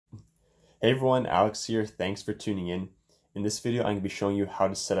Hey everyone, Alex here. Thanks for tuning in. In this video, I'm going to be showing you how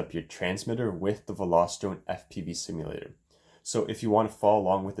to set up your transmitter with the Velocidrone FPV Simulator. So if you want to follow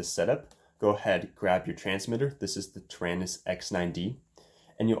along with the setup, go ahead, grab your transmitter. This is the Taranis X9D.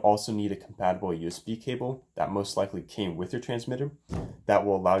 And you'll also need a compatible USB cable that most likely came with your transmitter that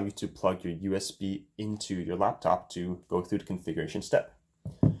will allow you to plug your USB into your laptop to go through the configuration step.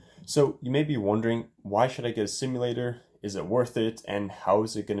 So you may be wondering, why should I get a simulator? Is it worth it? And how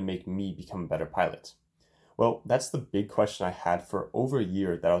is it going to make me become a better pilot? Well, that's the big question I had for over a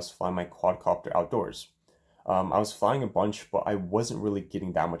year that I was flying my quadcopter outdoors. I was flying a bunch, but I wasn't really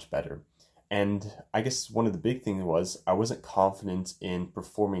getting that much better. And I guess one of the big things was I wasn't confident in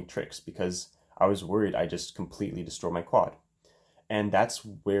performing tricks because I was worried I just completely destroy my quad. And that's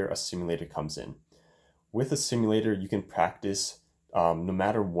where a simulator comes in. With a simulator, you can practice no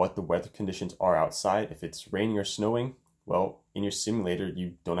matter what the weather conditions are outside. If it's raining or snowing, well, in your simulator,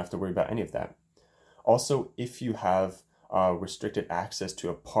 you don't have to worry about any of that. Also, if you have restricted access to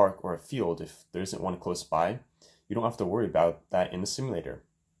a park or a field, if there isn't one close by, you don't have to worry about that in the simulator.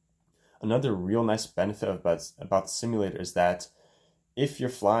 Another real nice benefit about the simulator is that if you're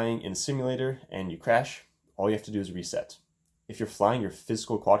flying in a simulator and you crash, all you have to do is reset. If you're flying your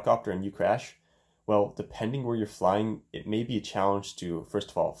physical quadcopter and you crash, well, depending where you're flying, it may be a challenge to, first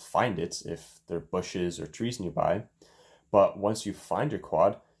of all, find it if there are bushes or trees nearby. But once you find your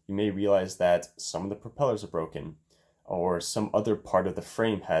quad, you may realize that some of the propellers are broken, or some other part of the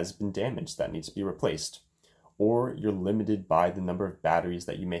frame has been damaged that needs to be replaced, or you're limited by the number of batteries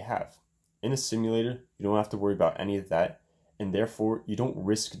that you may have. In a simulator, you don't have to worry about any of that, and therefore you don't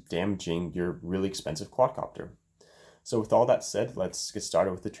risk damaging your really expensive quadcopter. So with all that said, let's get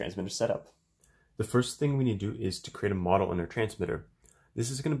started with the transmitter setup. The first thing we need to do is to create a model in our transmitter. This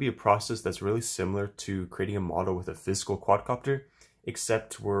is going to be a process that's really similar to creating a model with a physical quadcopter,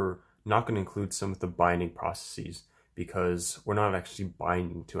 except we're not going to include some of the binding processes because we're not actually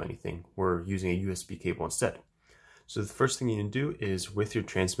binding to anything. We're using a USB cable instead. So the first thing you need to do is, with your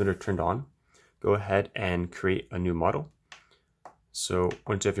transmitter turned on, go ahead and create a new model. So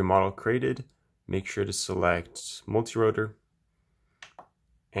once you have your model created, make sure to select multi-rotor.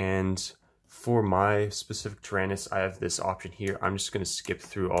 And for my specific Taranis, I have this option here. I'm just going to skip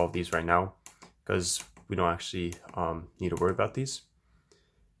through all of these right now because we don't actually need to worry about these.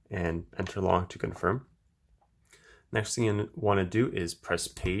 And enter long to confirm. Next thing you want to do is press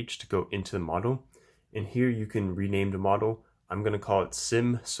page to go into the model. And here you can rename the model. I'm going to call it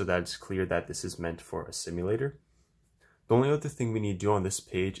Sim so that it's clear that this is meant for a simulator. The only other thing we need to do on this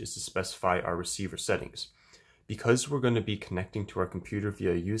page is to specify our receiver settings. Because we're going to be connecting to our computer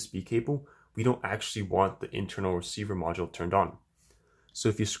via a USB cable, we don't actually want the internal receiver module turned on. So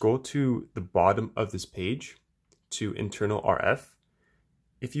if you scroll to the bottom of this page to internal RF,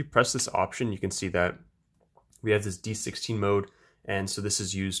 if you press this option, you can see that we have this D16 mode. And so this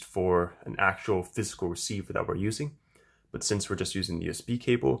is used for an actual physical receiver that we're using. But since we're just using the USB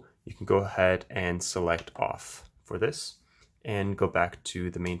cable, you can go ahead and select off for this and go back to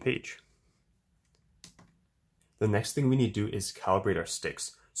the main page. The next thing we need to do is calibrate our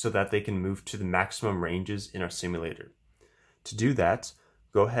sticks so that they can move to the maximum ranges in our simulator. To do that,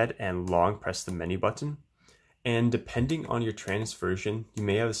 go ahead and long press the menu button. And depending on your Taranis version, you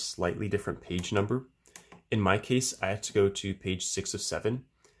may have a slightly different page number. In my case, I have to go to page 6 of 7.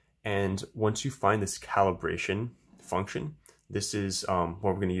 And once you find this calibration function, this is what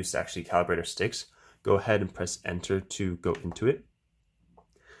we're going to use to actually calibrate our sticks. Go ahead and press enter to go into it.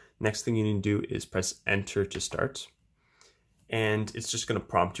 Next thing you need to do is press enter to start. And it's just going to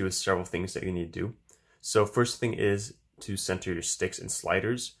prompt you with several things that you need to do. So first thing is to center your sticks and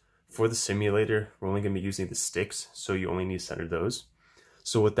sliders. For the simulator, we're only going to be using the sticks, so you only need to center those.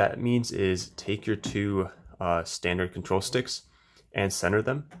 So what that means is take your two standard control sticks and center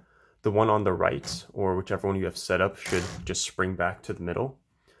them. The one on the right, or whichever one you have set up, should just spring back to the middle.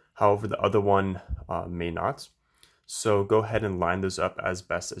 However, the other one may not. So go ahead and line those up as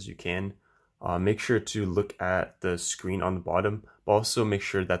best as you can. Make sure to look at the screen on the bottom, but also make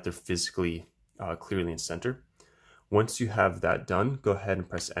sure that they're physically clearly in center. Once you have that done, go ahead and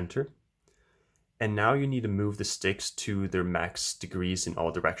press enter. And now you need to move the sticks to their max degrees in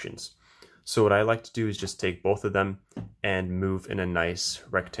all directions. So what I like to do is just take both of them and move in a nice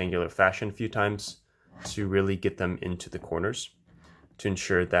rectangular fashion a few times to really get them into the corners to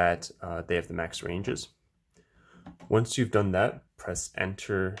ensure that they have the max ranges. Once you've done that, press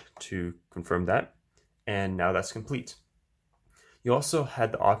enter to confirm that. And now that's complete. You also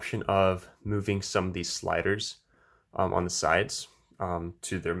had the option of moving some of these sliders on the sides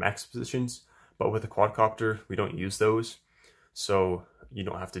to their max positions. But with a quadcopter, we don't use those. So you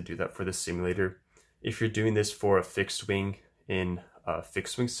don't have to do that for the simulator. If you're doing this for a fixed wing in a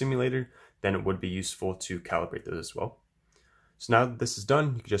fixed wing simulator, then it would be useful to calibrate those as well. So now that this is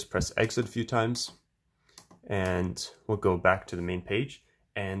done, you can just press exit a few times and we'll go back to the main page,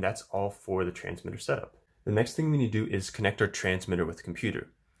 and that's all for the transmitter setup. The next thing we need to do is connect our transmitter with the computer.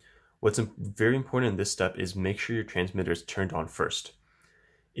 What's very important in this step is make sure your transmitter is turned on first.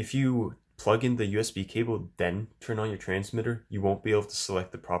 If you plug in the USB cable, then turn on your transmitter, you won't be able to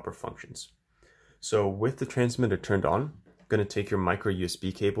select the proper functions. So with the transmitter turned on, I'm going to take your micro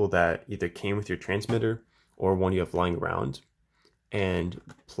USB cable that either came with your transmitter or one you have lying around and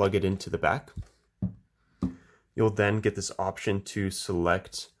plug it into the back. You'll then get this option to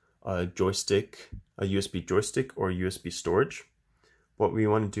select a joystick, a USB joystick or USB storage. What we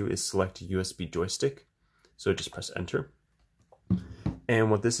want to do is select a USB joystick. So just press enter. And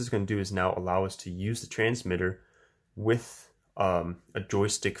what this is going to do is now allow us to use the transmitter with a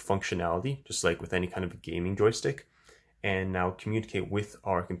joystick functionality, just like with any kind of a gaming joystick, and now communicate with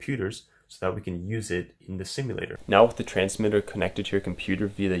our computers so that we can use it in the simulator. Now with the transmitter connected to your computer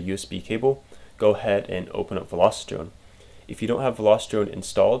via the USB cable, go ahead and open up Velocidrone. If you don't have Velocidrone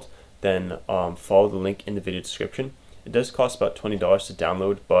installed, then follow the link in the video description. It does cost about $20 to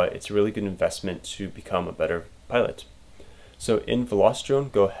download, but it's a really good investment to become a better pilot. So in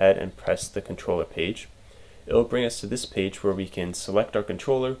Velocidrone, go ahead and press the controller page. It'll bring us to this page where we can select our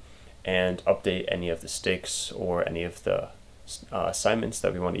controller and update any of the sticks or any of the assignments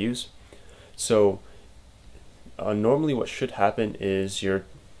that we want to use. So normally what should happen is your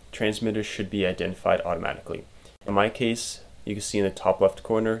transmitter should be identified automatically. In my case, you can see in the top left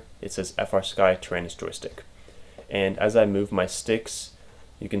corner, it says FrSky Taranis joystick. And as I move my sticks,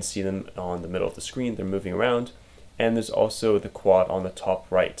 you can see them on the middle of the screen, they're moving around. And there's also the quad on the top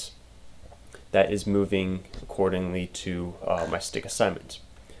right that is moving accordingly to my stick assignment.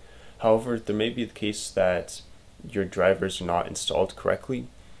 However, there may be the case that your drivers are not installed correctly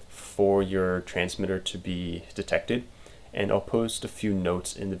for your transmitter to be detected, and I'll post a few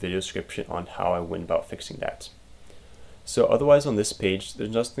notes in the video description on how I went about fixing that. So otherwise on this page,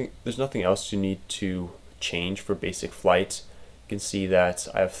 there's nothing else you need to change for basic flight. You can see that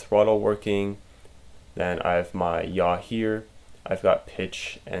I have throttle working, then I have my yaw here, I've got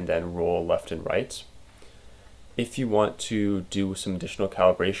pitch and then roll left and right. If you want to do some additional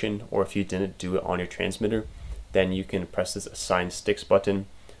calibration, or if you didn't do it on your transmitter, then you can press this assign sticks button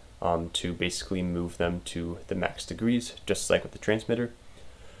to basically move them to the max degrees, just like with the transmitter.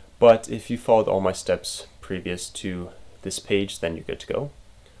 But if you followed all my steps previous to this page, then you're good to go.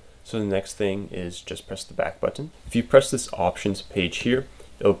 So the next thing is just press the back button. If you press this options page here,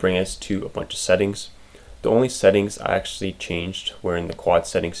 it'll bring us to a bunch of settings. The only settings I actually changed were in the quad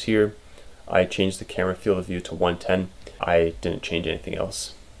settings here. I changed the camera field of view to 110. I didn't change anything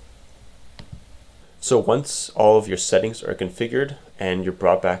else. So once all of your settings are configured and you're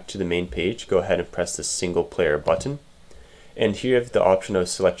brought back to the main page, go ahead and press the single player button. And here you have the option of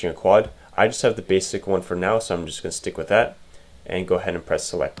selecting a quad. I just have the basic one for now, so I'm just going to stick with that. And go ahead and press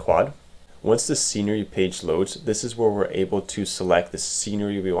select quad. Once the scenery page loads, this is where we're able to select the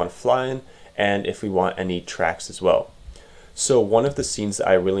scenery we want to fly in, and if we want any tracks as well. So one of the scenes that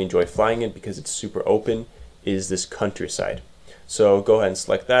I really enjoy flying in, because it's super open, is this countryside. So go ahead and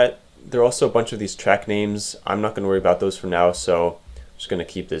select that. There are also a bunch of these track names. I'm not going to worry about those for now, so I'm just going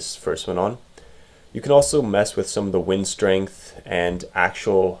to keep this first one on. You can also mess with some of the wind strength and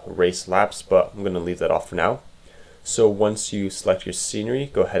actual race laps, but I'm going to leave that off for now. So once you select your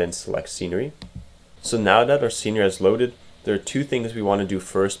scenery, go ahead and select scenery. So now that our scenery has loaded, there are two things we want to do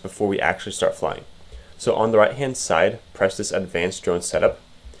first before we actually start flying. So on the right hand side, press this advanced drone setup,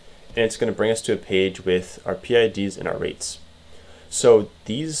 and it's going to bring us to a page with our PIDs and our rates. So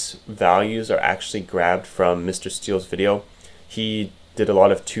these values are actually grabbed from Mr. Steele's video. He did a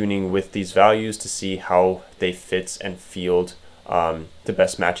lot of tuning with these values to see how they fit and field to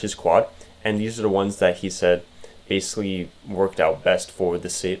best match his quad, and these are the ones that he said basically worked out best for the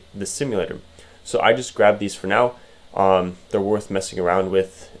simulator. So I just grabbed these for now. They're worth messing around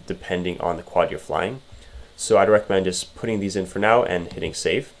with depending on the quad you're flying. So I'd recommend just putting these in for now and hitting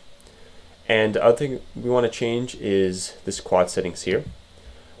save. And the other thing we want to change is this quad settings here.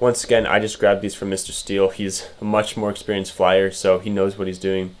 Once again, I just grabbed these from Mr. Steele. He's a much more experienced flyer, so he knows what he's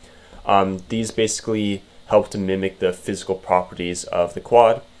doing. These basically help to mimic the physical properties of the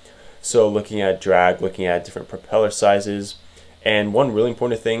quad. So looking at drag, looking at different propeller sizes, and one really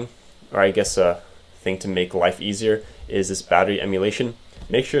important thing, or I guess a thing to make life easier, is this battery emulation.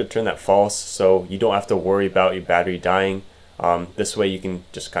 Make sure to turn that false so you don't have to worry about your battery dying. This way you can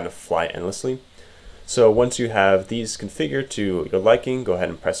just kind of fly endlessly. So once you have these configured to your liking, go ahead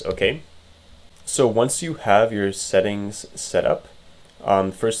and press OK. So once you have your settings set up,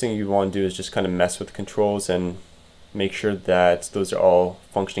 the first thing you want to do is just kind of mess with the controls and make sure that those are all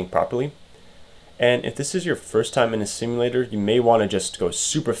functioning properly. And if this is your first time in a simulator, you may want to just go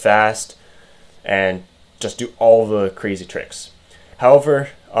super fast and just do all the crazy tricks.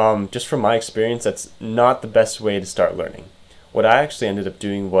 However, just from my experience, that's not the best way to start learning. What I actually ended up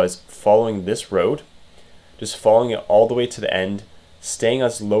doing was following this road, just following it all the way to the end, staying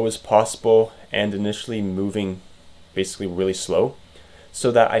as low as possible, and initially moving basically really slow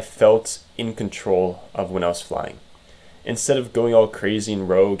so that I felt in control of when I was flying. Instead of going all crazy and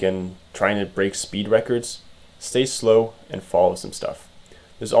rogue and trying to break speed records, stay slow and follow some stuff.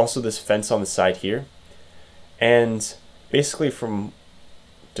 There's also this fence on the side here, and basically from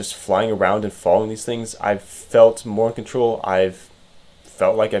just flying around and following these things, I've felt more in control. I've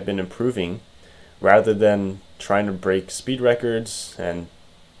felt like I've been improving rather than trying to break speed records and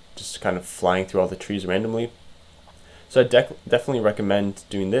just kind of flying through all the trees randomly. So I definitely recommend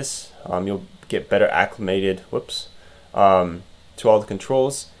doing this. You'll get better acclimated to all the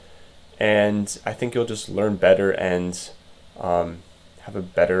controls, and I think you'll just learn better and have a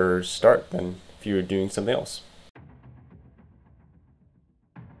better start than if you were doing something else.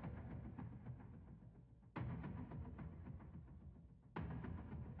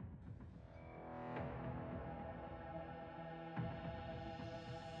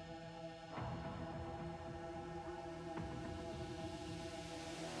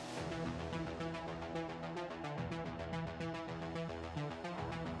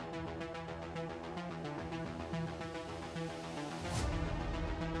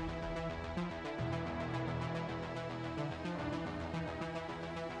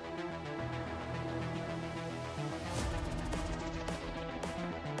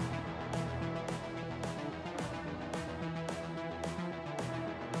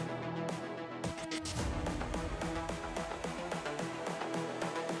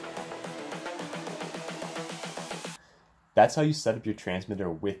 That's how you set up your transmitter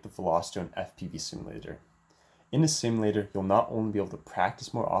with the Velocidrone FPV Simulator. In the simulator, you'll not only be able to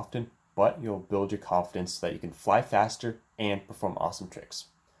practice more often, but you'll build your confidence so that you can fly faster and perform awesome tricks.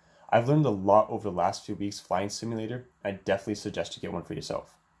 I've learned a lot over the last few weeks flying simulator. I definitely suggest you get one for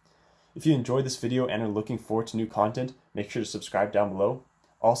yourself. If you enjoyed this video and are looking forward to new content, make sure to subscribe down below.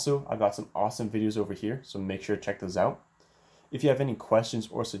 Also, I've got some awesome videos over here, so make sure to check those out. If you have any questions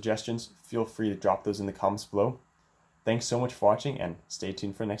or suggestions, feel free to drop those in the comments below. Thanks so much for watching, and stay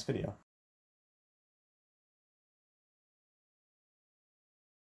tuned for the next video.